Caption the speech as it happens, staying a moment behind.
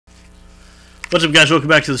What's up, guys? Welcome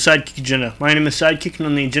back to the Sidekick Agenda. My name is Sidekick, and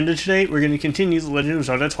on the agenda today, we're going to continue The Legend of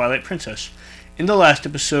Zelda Twilight Princess. In the last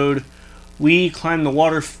episode, we climbed the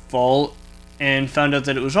waterfall and found out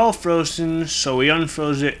that it was all frozen, so we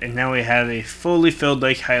unfroze it, and now we have a fully filled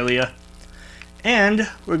Lake Hylia. And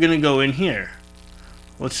we're going to go in here.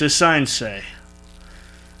 What's this sign say?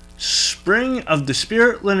 Spring of the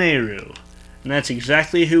Spirit Lanayru. And that's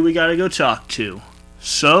exactly who we got to go talk to.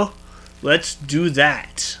 So, let's do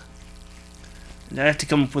that. I have to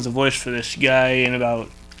come up with a voice for this guy in about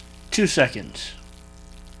 2 seconds.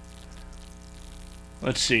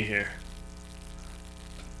 Let's see here.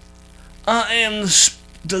 I am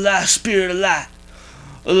the last spirit of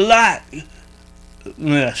light.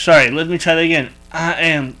 Sorry, let me try that again. I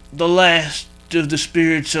am the last of the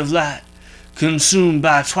spirits of light, consumed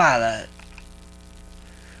by twilight.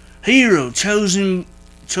 Hero, chosen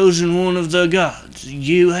one of the gods,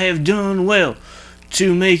 you have done well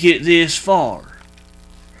to make it this far.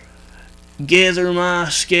 Gather my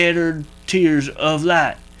scattered tears of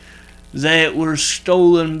light that were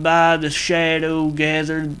stolen by the shadow,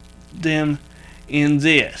 gathered them in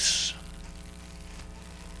this.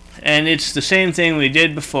 And it's the same thing we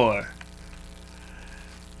did before.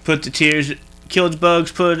 Put the tears, kill the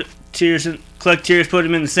bugs, put tears in, collect tears, put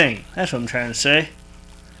them in the thing. That's what I'm trying to say.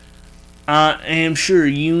 I am sure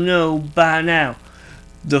you know by now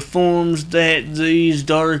the forms that these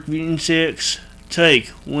dark insects take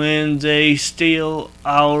when they steal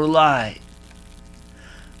our light.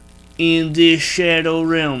 In this shadow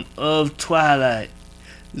realm of twilight,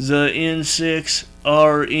 the insects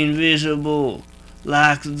are invisible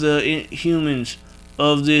like the humans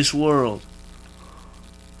of this world.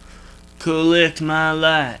 Collect my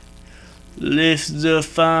light, lift the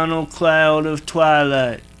final cloud of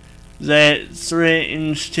twilight that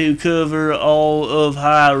threatens to cover all of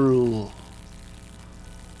Hyrule.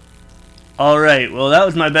 Alright, well that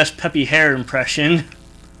was my best peppy hair impression.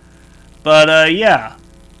 But yeah.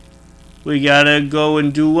 We gotta go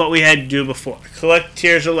and do what we had to do before. Collect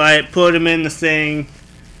tears of light, put them in the thing,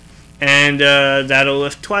 and that'll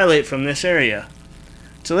lift Twilight from this area.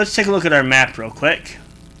 So let's take a look at our map real quick.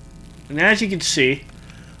 And as you can see,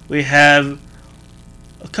 we have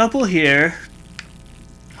a couple here,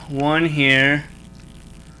 one here,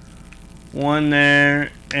 one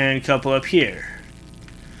there, and a couple up here.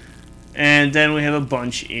 And then we have a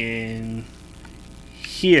bunch in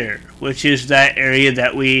here, which is that area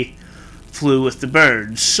that we flew with the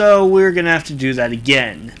birds. So we're gonna have to do that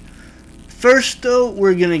again. First, though,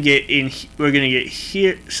 we're gonna get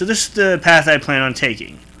here. So this is the path I plan on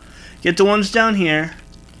taking. Get the ones down here,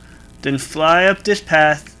 then fly up this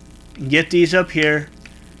path, and get these up here,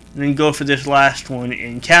 and then go for this last one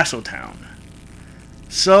in Castletown.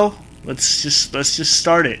 So let's just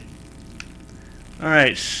start it.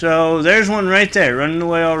 Alright, so there's one right there, running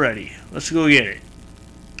away already. Let's go get it.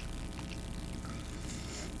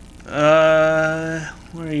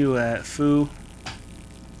 Where are you at, foo?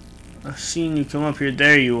 I've seen you come up here.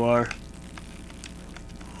 There you are.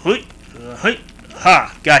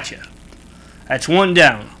 Ha, gotcha. That's one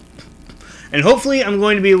down. And hopefully I'm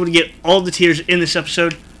going to be able to get all the tears in this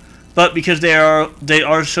episode, but because they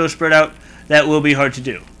are so spread out, that will be hard to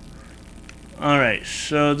do. Alright,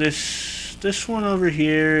 so this one over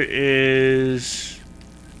here is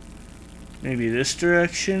maybe this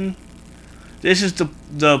direction. This is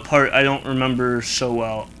the part I don't remember so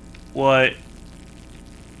well. What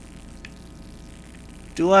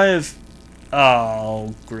do I have?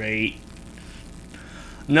 Oh, great.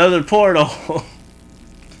 Another portal.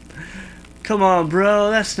 Come on,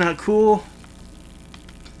 bro. That's not cool.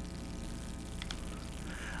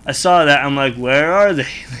 I saw that. I'm like, where are they?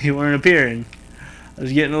 They weren't appearing. I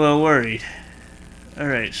was getting a little worried.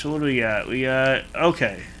 Alright, so what do we got? We got...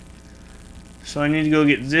 Okay. So I need to go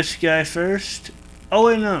get this guy first. Oh,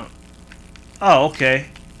 wait, no. Oh, okay.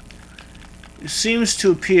 It seems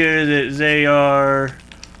to appear that they are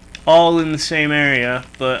all in the same area,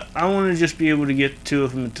 but I want to just be able to get two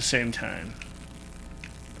of them at the same time.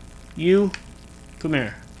 You, come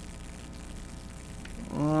here.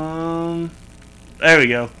 There we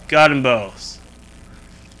go. Got them both.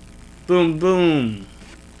 Boom, boom.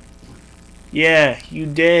 Yeah, you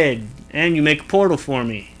did. And you make a portal for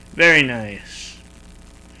me. Very nice.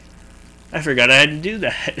 I forgot I had to do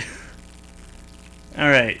that.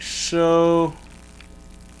 Alright, so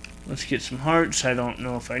let's get some hearts. I don't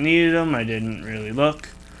know if I needed them. I didn't really look.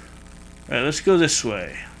 Alright, let's go this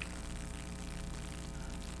way.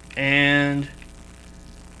 And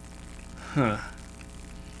I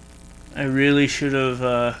really should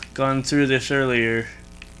have gone through this earlier.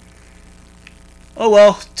 Oh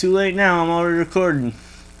well, too late now. I'm already recording.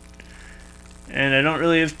 And I don't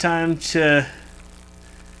really have time to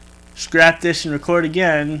scrap this and record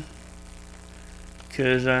again,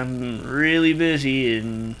 because I'm really busy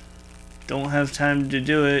and don't have time to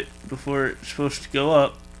do it before it's supposed to go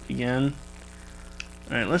up again.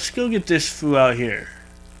 Alright, let's go get this foo out here.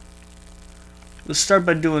 Let's start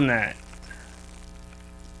by doing that.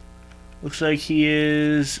 Looks like he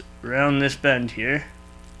is around this bend here.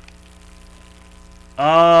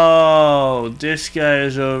 Oh, this guy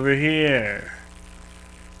is over here.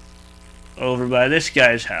 Over by this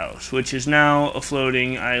guy's house, which is now a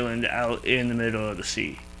floating island out in the middle of the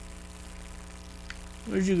sea.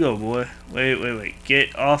 Where'd you go, boy? Wait.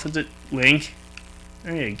 Get off of the link.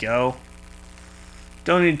 There you go.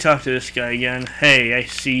 Don't need to talk to this guy again. Hey, I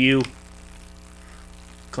see you.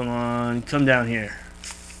 Come on, come down here.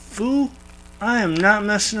 Foo, I am not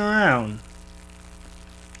messing around.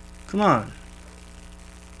 Come on.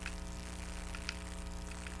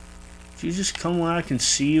 Did you just come where I can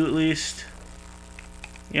see you at least?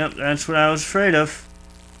 Yep, that's what I was afraid of.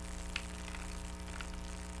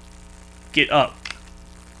 Get up.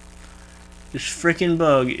 This frickin'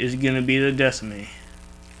 bug is gonna be the death of me.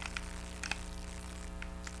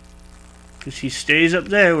 Because he stays up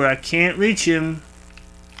there where I can't reach him.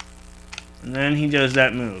 And then he does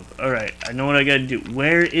that move. Alright, I know what I gotta do.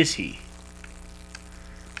 Where is he?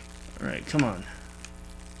 Alright, come on.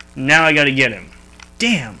 Now I gotta get him.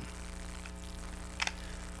 Damn!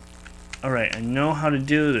 Alright, I know how to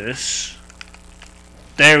do this.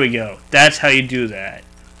 There we go. That's how you do that.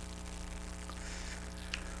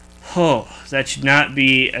 Oh, that should not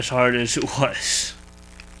be as hard as it was.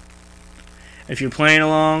 If you're playing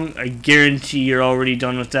along, I guarantee you're already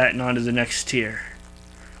done with that and on to the next tier.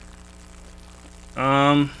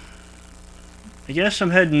 I guess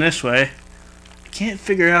I'm heading this way. I can't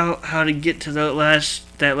figure out how to get to that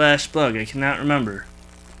last bug. I cannot remember.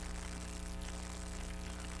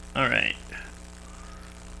 Alright.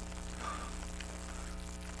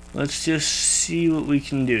 Let's just see what we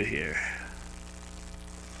can do here.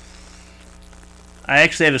 I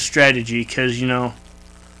actually have a strategy because, you know,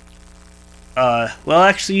 well,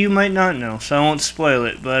 actually, you might not know, so I won't spoil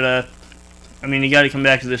it, but, I mean, you gotta come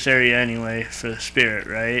back to this area anyway for the spirit,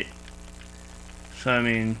 right? So, I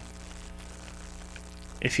mean,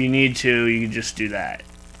 if you need to, you can just do that.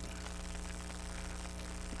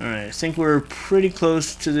 Alright, I think we're pretty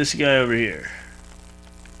close to this guy over here.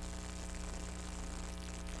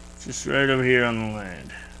 Just right over here on the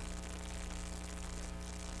land.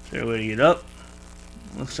 Is there a way to get up?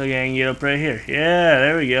 Looks like I can get up right here. Yeah,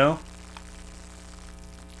 there we go.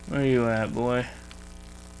 Where are you at, boy?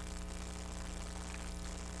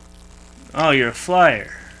 Oh, you're a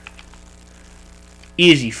flyer.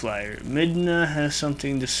 Easy flyer. Midna has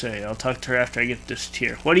something to say. I'll talk to her after I get this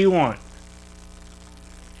tier. What do you want?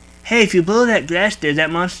 Hey, if you blow that grass there,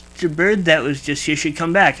 that monster bird that was just here should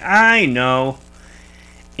come back. I know.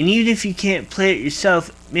 And even if you can't play it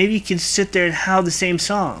yourself, maybe you can sit there and howl the same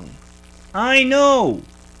song. I know.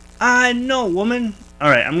 I know, woman.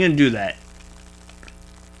 Alright, I'm gonna do that.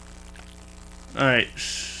 Alright,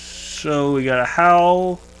 so we got a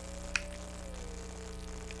howl.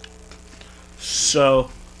 So,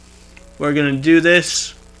 we're gonna do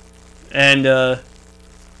this. And, we're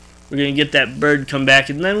gonna get that bird come back.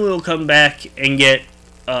 And then we'll come back and get,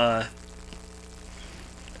 we'll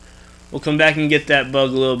come back and get that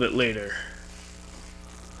bug a little bit later.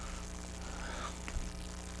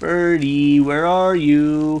 Birdie, where are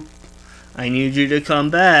you? I need you to come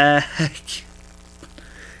back.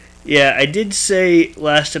 Yeah, I did say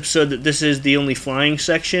last episode that this is the only flying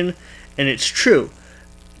section, and it's true.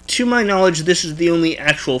 To my knowledge, this is the only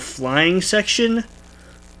actual flying section,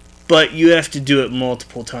 but you have to do it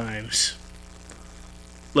multiple times.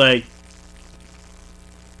 Like,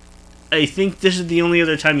 I think this is the only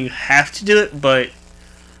other time you have to do it, but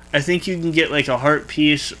I think you can get like a heart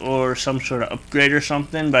piece or some sort of upgrade or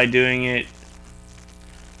something by doing it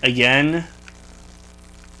again.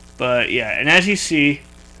 But yeah, and as you see,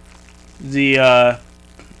 the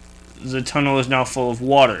tunnel is now full of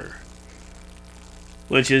water,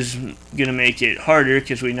 which is gonna make it harder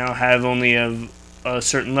because we now have only a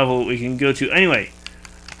certain level we can go to. Anyway,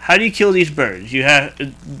 how do you kill these birds? You have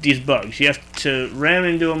these bugs. You have to ram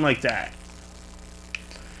into them like that.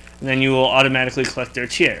 And then you will automatically collect their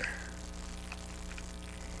tier.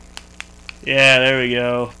 Yeah, there we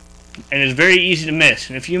go. And it's very easy to miss.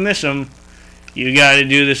 And if you miss them, you gotta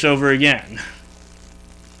do this over again.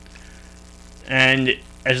 And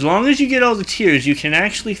as long as you get all the tiers, you can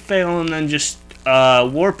actually fail and then just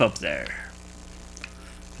warp up there.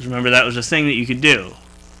 Because remember, that was a thing that you could do.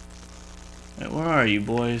 Right, where are you,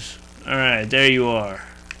 boys? Alright, there you are.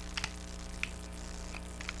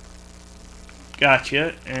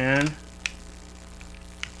 Gotcha. And...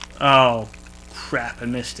 oh, crap. I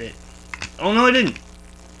missed it. Oh, no, I didn't.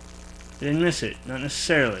 I didn't miss it. Not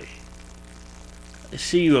necessarily. I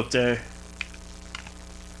see you up there.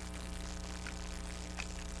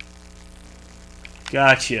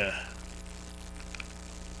 Gotcha.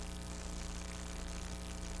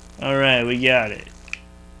 Alright, we got it.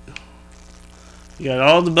 We got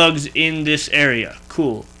all the bugs in this area.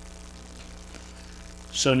 Cool.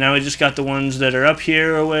 So now we just got the ones that are up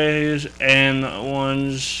here a ways, and the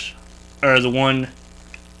ones, or the one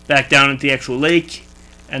back down at the actual lake,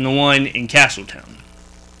 and the one in Castletown.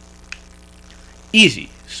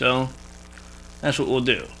 Easy. So that's what we'll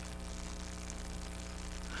do.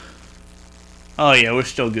 Oh yeah, we're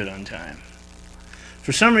still good on time.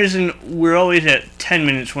 For some reason, we're always at 10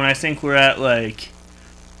 minutes when I think we're at like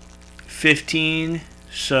 15,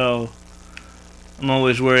 so I'm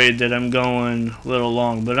always worried that I'm going a little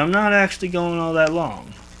long, but I'm not actually going all that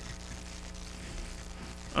long.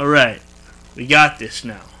 Alright, we got this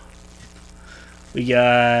now. We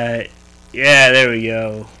got, yeah, there we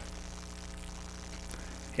go.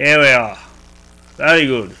 Here we are. Very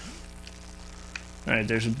good. Alright,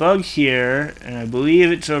 there's a bug here, and I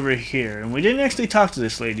believe it's over here. And we didn't actually talk to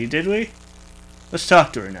this lady, did we? Let's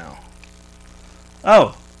talk to her now.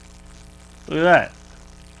 Oh! Look at that.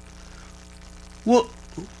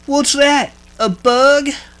 What's that? A bug?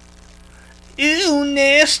 Ew,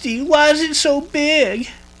 nasty. Why is it so big?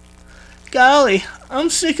 Golly, I'm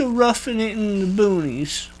sick of roughing it in the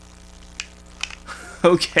boonies.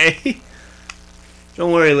 Okay.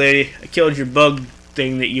 Don't worry, lady. I killed your bug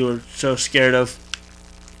thing that you were so scared of.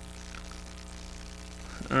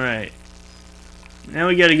 Alright. Now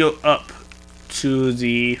we gotta go up to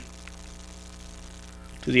the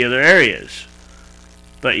other areas.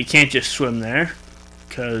 But you can't just swim there.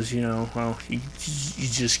 Because, you know, well, you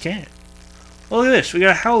just can't. Oh, look at this. We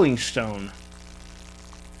got a howling stone.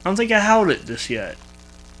 I don't think I howled it this yet.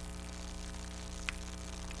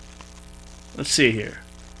 Let's see here.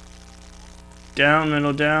 Down,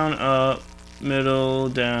 middle, down, up, middle,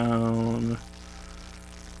 down.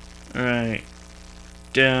 Alright.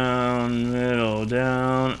 Down, middle,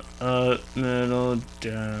 down, up, middle,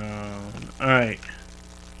 down. Alright.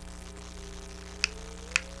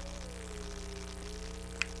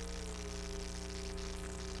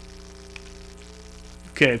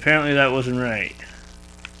 Okay, apparently that wasn't right.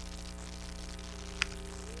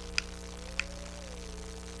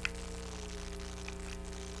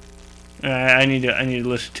 I need to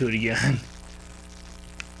listen to it again.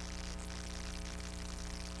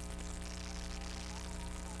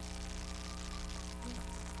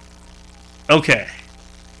 Okay.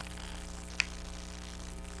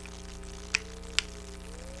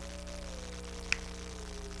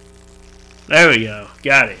 There we go.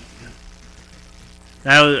 Got it.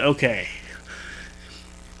 That was okay.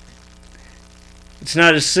 It's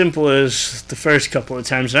not as simple as the first couple of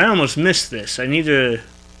times. I almost missed this. I need to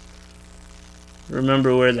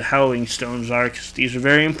remember where the howling stones are, because these are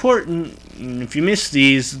very important. And if you miss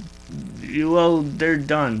these, well, they're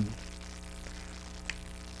done.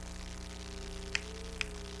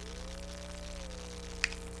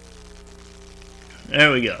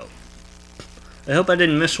 There we go. I hope I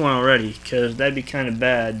didn't miss one already, because that'd be kind of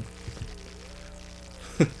bad.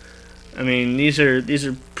 I mean, these are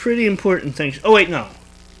pretty important things. Oh wait, no.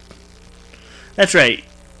 That's right.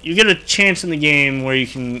 You get a chance in the game where you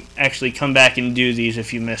can actually come back and do these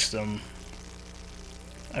if you miss them.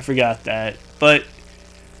 I forgot that. But,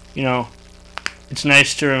 you know, it's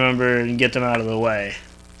nice to remember and get them out of the way.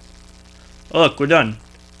 Oh, look, we're done.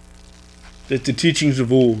 Let the teachings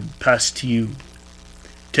of old pass to you.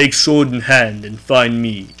 Take sword in hand and find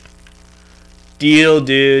me. Deal,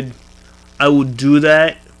 dude. I will do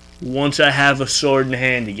that once I have a sword in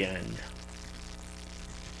hand again.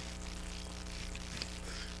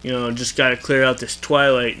 You know, just gotta clear out this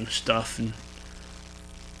Twilight and stuff, and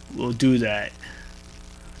we'll do that.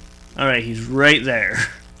 Alright, he's right there.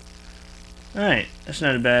 Alright, that's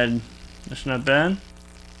not bad. That's not bad.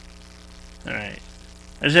 Alright.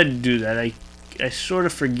 I just had to do that. I sort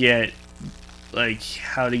of forget, like,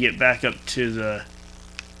 how to get back up to the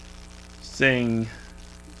thing,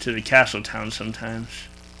 to the Castletown sometimes.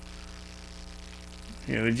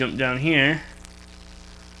 Here, we jump down here.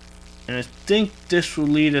 And I think this will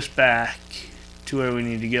lead us back to where we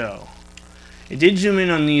need to go. It did zoom in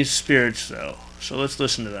on these spirits, though, so let's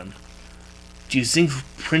listen to them. Do you think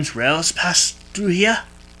Prince Rails passed through here?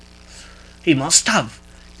 He must have.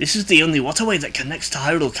 This is the only waterway that connects to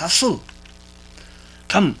Hyrule Castle.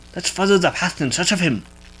 Come, let's follow the path in search of him.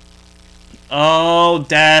 Oh,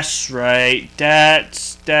 that's right.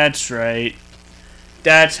 That's right.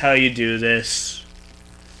 That's how you do this.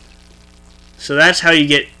 So that's how you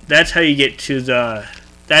get to the,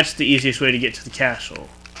 that's the easiest way to get to the castle.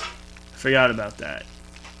 I forgot about that.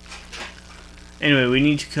 Anyway, we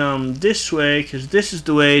need to come this way because this is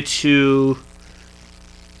the way to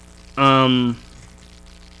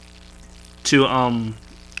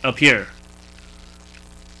up here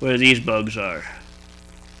where these bugs are.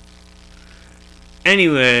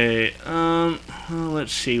 Anyway, well,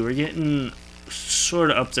 let's see. We're getting sort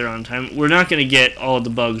of up there on time. We're not going to get all of the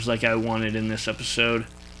bugs like I wanted in this episode.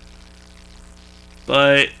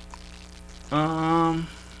 But, how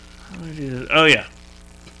do I do this? Oh, yeah.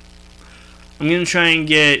 I'm going to try and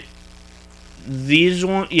get these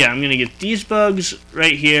one. Yeah, I'm going to get these bugs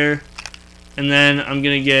right here. And then I'm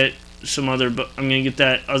going to get some other, I'm going to get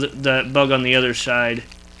that bug on the other side.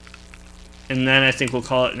 And then I think we'll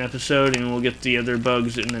call it an episode, and we'll get the other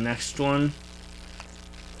bugs in the next one.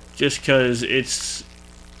 Just because it's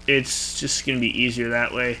just going to be easier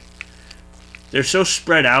that way. They're so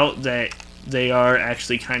spread out that they are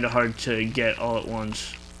actually kind of hard to get all at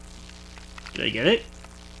once. Did I get it?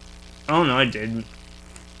 Oh, no, I didn't.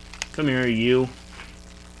 Come here, you.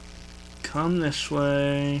 Come this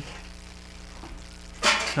way.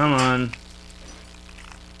 Come on.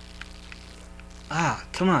 Ah,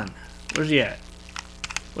 come on. Where's he at?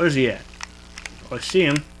 Where's he at? Oh, I see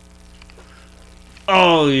him.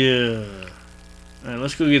 Oh, yeah. Alright,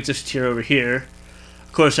 let's go get this tier over here.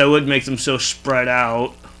 Of course, I would make them so spread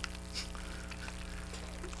out.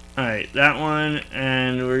 Alright, that one,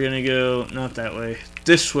 and we're gonna go, not that way,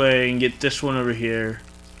 this way, and get this one over here.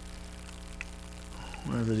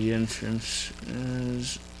 Wherever the entrance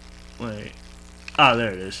is. Wait. Ah,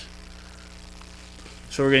 there it is.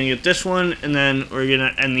 So we're gonna get this one, and then we're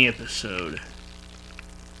gonna end the episode.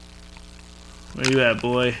 Where you at,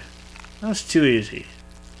 boy? That's too easy.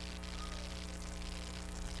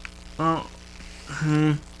 Well,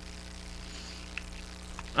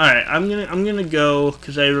 Alright, I'm gonna go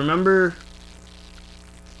because I remember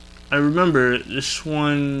this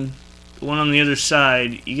one, the one on the other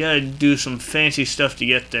side. You gotta do some fancy stuff to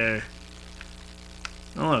get there.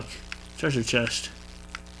 Oh look, treasure chest.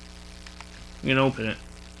 I'm gonna open it.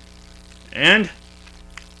 And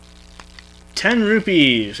 10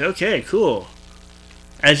 rupees. Okay, cool.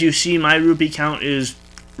 As you see, my rupee count is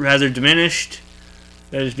rather diminished.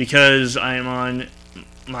 That is because I am on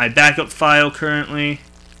my backup file currently.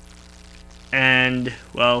 And,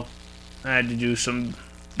 well, I had to do some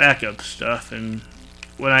backup stuff. And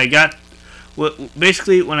when I got,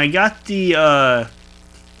 basically, when I got the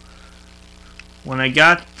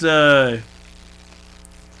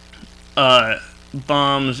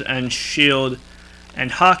bombs and shield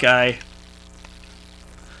and Hawkeye,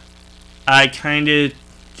 I kind of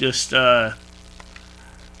just did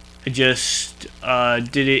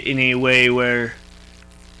it in a way where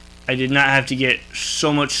I did not have to get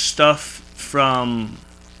so much stuff from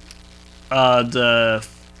the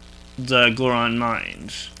Gloron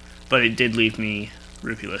mines, but it did leave me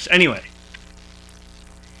rupeeless. Anyway,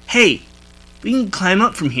 hey, we can climb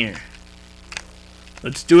up from here.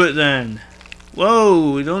 Let's do it then.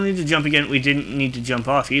 Whoa, we don't need to jump again. We didn't need to jump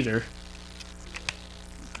off either.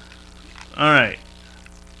 Alright.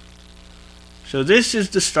 So this is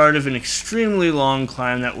the start of an extremely long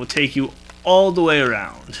climb that will take you all the way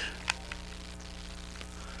around.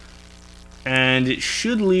 And it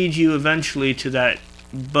should lead you eventually to that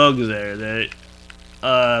bug there that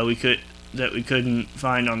we couldn't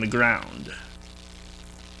find on the ground.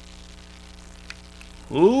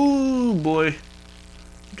 Ooh, boy.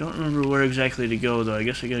 Don't remember where exactly to go, though. I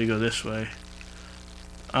guess I gotta go this way.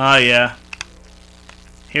 Ah, yeah.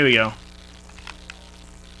 Here we go.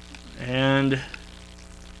 And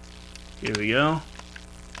here we go.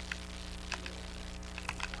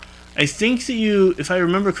 I think that you, if I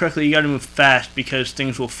remember correctly, you gotta move fast because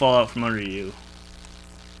things will fall out from under you.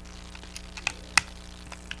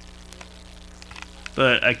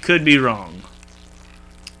 But I could be wrong.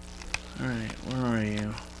 Alright, where are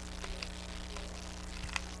you?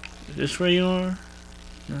 Is this where you are?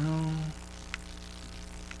 No.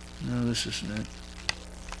 No, this isn't it.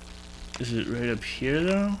 Is it right up here,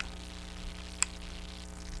 though?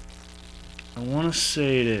 I want to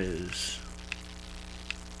say it is.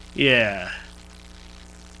 Yeah.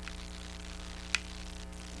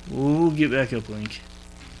 Ooh, get back up, Link.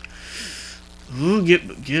 Ooh, get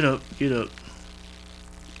up, get up.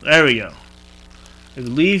 There we go. I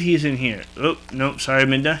believe he's in here. Oh, nope, sorry,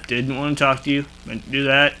 Minda. Didn't want to talk to you. Meant to do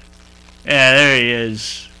that. Yeah, there he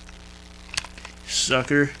is.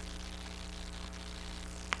 Sucker.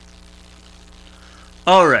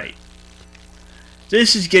 Alright.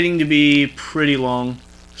 this is getting to be pretty long.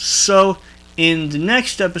 So in the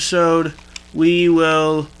next episode, we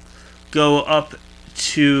will go up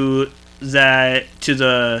to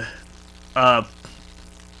the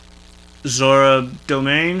Zora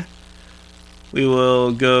domain. We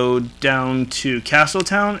will go down to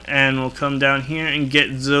Castletown, and we'll come down here and get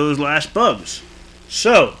those last bugs.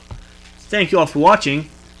 So, thank you all for watching.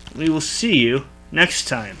 We will see you next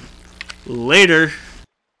time. Later.